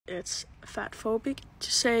it's fatphobic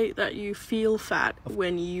to say that you feel fat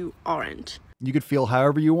when you aren't. You could feel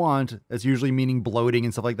however you want. That's usually meaning bloating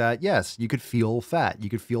and stuff like that. Yes, you could feel fat. You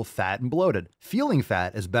could feel fat and bloated. Feeling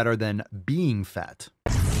fat is better than being fat.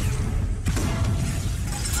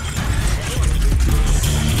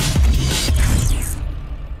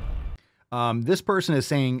 This person is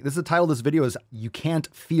saying, this is the title of this video is, you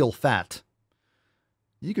can't feel fat.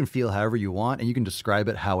 You can feel however you want, and you can describe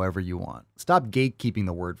it however you want. Stop gatekeeping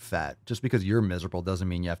the word fat. Just because you're miserable doesn't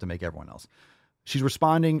mean you have to make everyone else. She's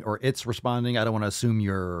responding, or it's responding. I don't want to assume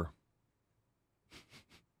your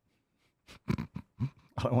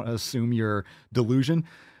delusion.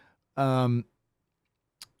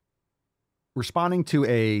 Responding to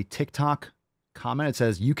a TikTok comment, it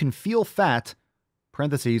says, you can feel fat,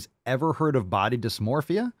 parentheses, ever heard of body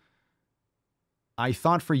dysmorphia? I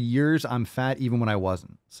thought for years I'm fat even when I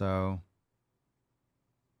wasn't. So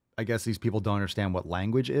I guess these people don't understand what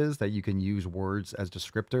language is, that you can use words as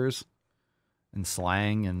descriptors and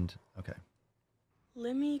slang and okay.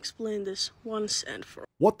 Let me explain this once and for all.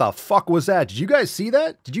 What the fuck was that? Did you guys see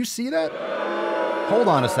that? Did you see that? Hold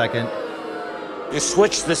on a second. You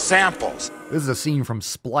switch the samples. This is a scene from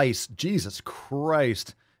Splice. Jesus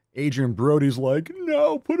Christ. Adrian Brody's like,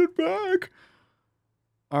 no, put it back.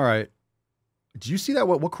 All right. Did you see that?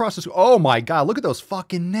 What crosses? Oh my God. Look at those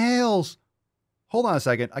fucking nails. Hold on a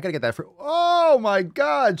second. I gotta get that. Oh my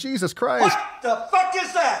God. Jesus Christ. What the fuck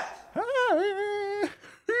is that?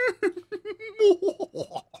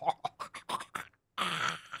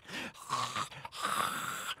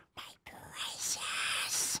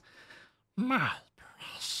 My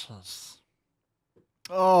precious.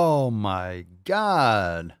 Oh my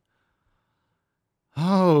God.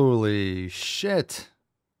 Holy shit.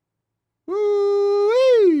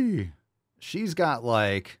 Woo-wee. She's got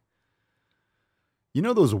like, you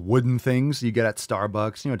know those wooden things you get at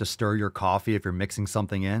Starbucks, to stir your coffee if you're mixing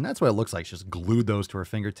something in? That's what it looks like. She just glued those to her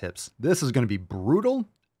fingertips. This is going to be brutal.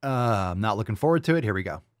 I'm not looking forward to it. Here we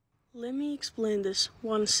go. Let me explain this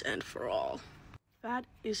once and for all. Fat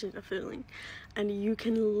isn't a feeling, and you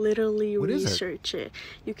can literally research it.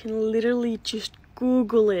 You can literally just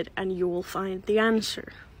Google it and you will find the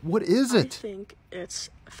answer. What is it? I think it's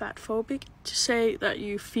fatphobic to say that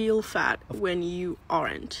you feel fat when you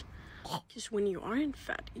aren't. Because when you aren't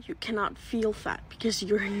fat, you cannot feel fat because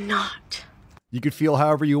you're not. You could feel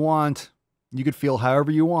however you want. You could feel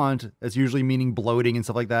however you want. That's usually meaning bloating and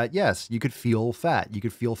stuff like that. Yes, you could feel fat. You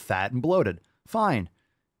could feel fat and bloated. Fine.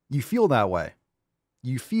 You feel that way.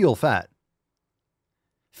 You feel fat.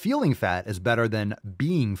 Feeling fat is better than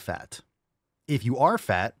being fat. If you are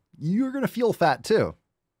fat, you're going to feel fat too.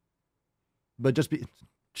 But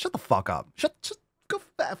shut the fuck up. Go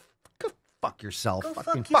fuck yourself.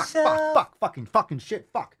 Fucking shit,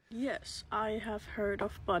 fuck. Yes, I have heard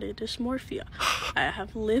of body dysmorphia. I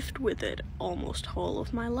have lived with it almost whole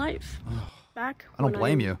of my life. Back I don't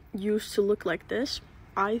blame you. Used to look like this,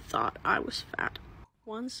 I thought I was fat.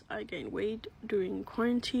 Once I gained weight during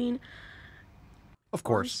quarantine. Of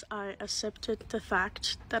course. Once I accepted the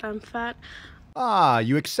fact that I'm fat. Ah,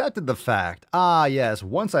 you accepted the fact. Ah, yes.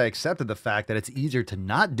 Once I accepted the fact that it's easier to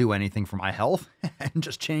not do anything for my health and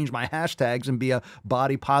just change my hashtags and be a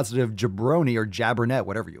body positive jabroni or jabbernet,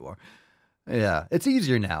 whatever you are. Yeah, it's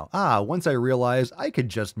easier now. Ah, once I realized I could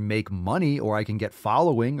just make money, or I can get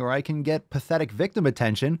following, or I can get pathetic victim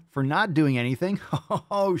attention for not doing anything.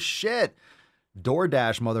 Oh, shit.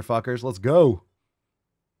 DoorDash, motherfuckers. Let's go.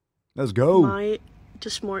 Let's go. My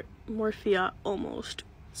dysmorphia almost.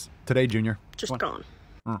 Today, Junior. Just gone.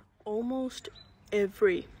 Almost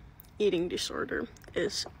every eating disorder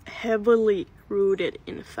is heavily rooted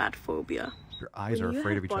in fat phobia. Your eyes are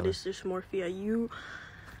afraid of each other. When you have body dysmorphia, you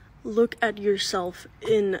look at yourself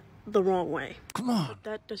in the wrong way. Come on. But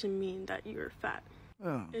that doesn't mean that you're fat.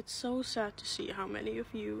 Oh. It's so sad to see how many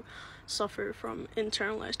of you suffer from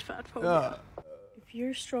internalized fat phobia. If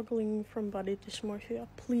you're struggling from body dysmorphia,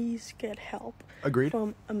 please get help. Agreed.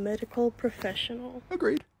 From a medical professional.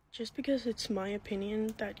 Agreed. Just because it's my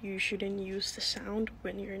opinion that you shouldn't use the sound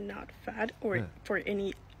when you're not fat, or for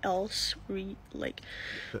any else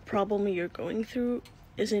problem you're going through,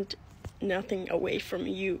 isn't nothing away from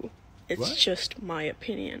you. It's just my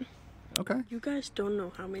opinion. Okay. You guys don't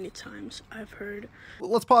know how many times I've heard. Well,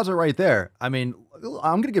 let's pause it right there. I mean,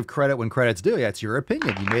 I'm going to give credit when credit's due. That's your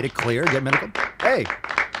opinion. You made it clear. Get medical. Hey,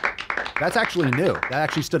 that's actually new. That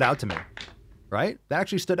actually stood out to me. Right? That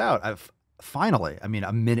actually stood out. Finally, I mean,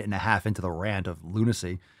 a minute and a half into the rant of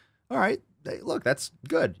lunacy. All right. Hey, look, that's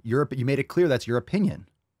good. You made it clear that's your opinion.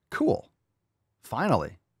 Cool.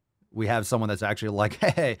 Finally. we have someone that's actually like,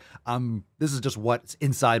 hey, this is just what's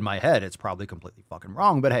inside my head. It's probably completely fucking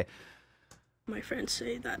wrong, but hey. My friends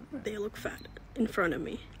say that they look fat in front of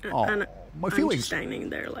me. And, Oh, and my I'm feelings. just standing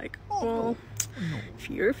there like, well, if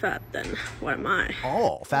you're fat, then what am I?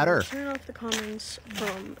 Oh, fatter. Turn off the comments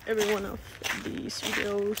from every one of these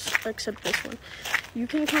videos except this one. You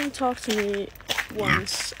can come talk to me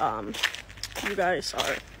once you guys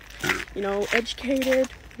are, you know, educated,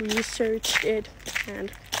 researched it,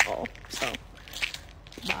 and all. So,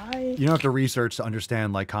 bye. You don't have to research to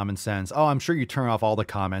understand like common sense. Oh, I'm sure you turn off all the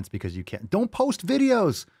comments because you can't. Don't post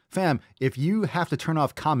videos. Fam, if you have to turn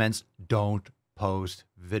off comments, don't post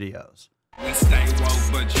videos. We stay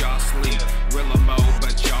woke, but y'all sleep. Real mo,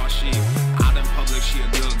 but y'all sheep. Out in public, she a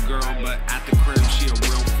good girl, but at the crib, she a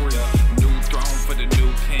real freak. New throne for the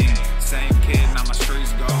new king. Same kid, now my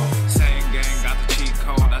streets go. Same gang, got the cheat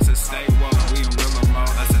code. I said stay woke, we in real mo.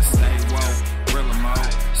 I said stay woke, real mo.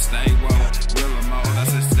 Stay woke, real mo. I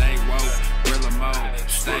said stay woke, real mo.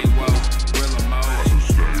 Stay woke, real mo. I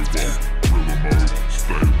said stay woke, real mo.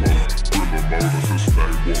 Stay woke, real mo. I said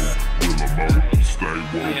stay woke, real mo. Stay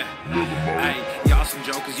woke, real mo. Hey, y'all some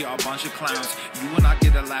jokers, y'all a bunch of clowns. You will not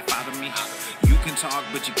get a laugh out of me. You can talk,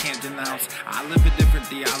 but you can't denounce. I live a different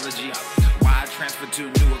theology. Why I transferred to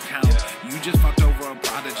a new account? You just fucked over a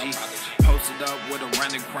prodigy. Posted up with a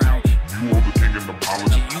running crown. You are the king in the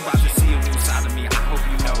apology. You about to see a new side of me. I hope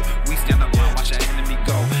you know. We still